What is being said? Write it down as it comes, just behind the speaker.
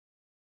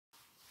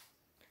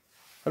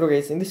Hello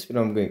guys, in this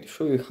video I'm going to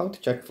show you how to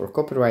check for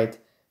copyright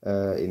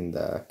in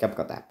the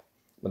CapCut app.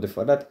 But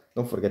before that,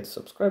 don't forget to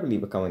subscribe,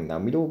 leave a comment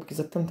down below, because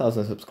at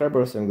 10,000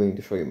 subscribers I'm going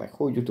to show you my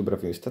whole YouTube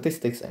revenue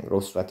statistics and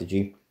growth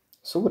strategy.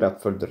 So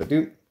without further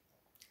ado,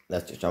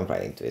 let's just jump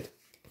right into it.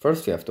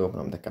 First you have to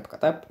open up the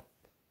CapCut app.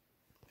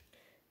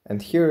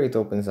 And here it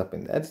opens up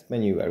in the edit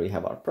menu where we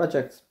have our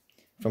projects.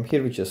 From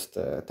here we just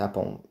tap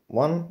on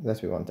one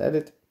that we want to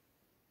edit.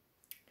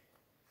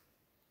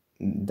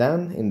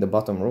 Then in the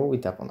bottom row we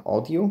tap on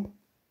audio.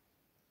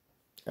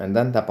 And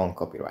then tap on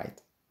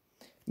copyright.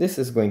 This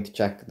is going to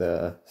check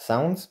the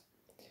sounds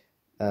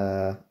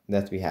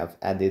that we have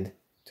added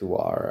to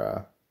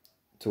our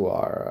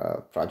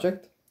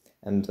project,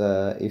 and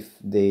if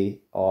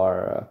they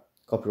are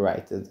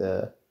copyrighted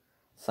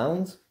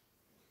sounds.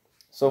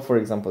 So for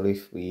example,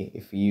 if we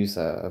use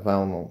a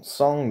well-known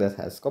song that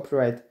has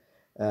copyright,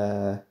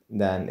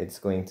 then it's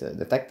going to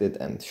detect it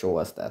and show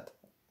us that.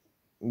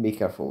 Be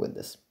careful with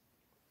this.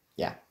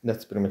 Yeah,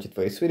 that's pretty much it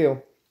for this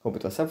video. Hope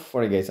it was helpful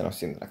for you guys, and I'll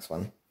see you in the next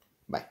one.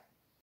 Bye.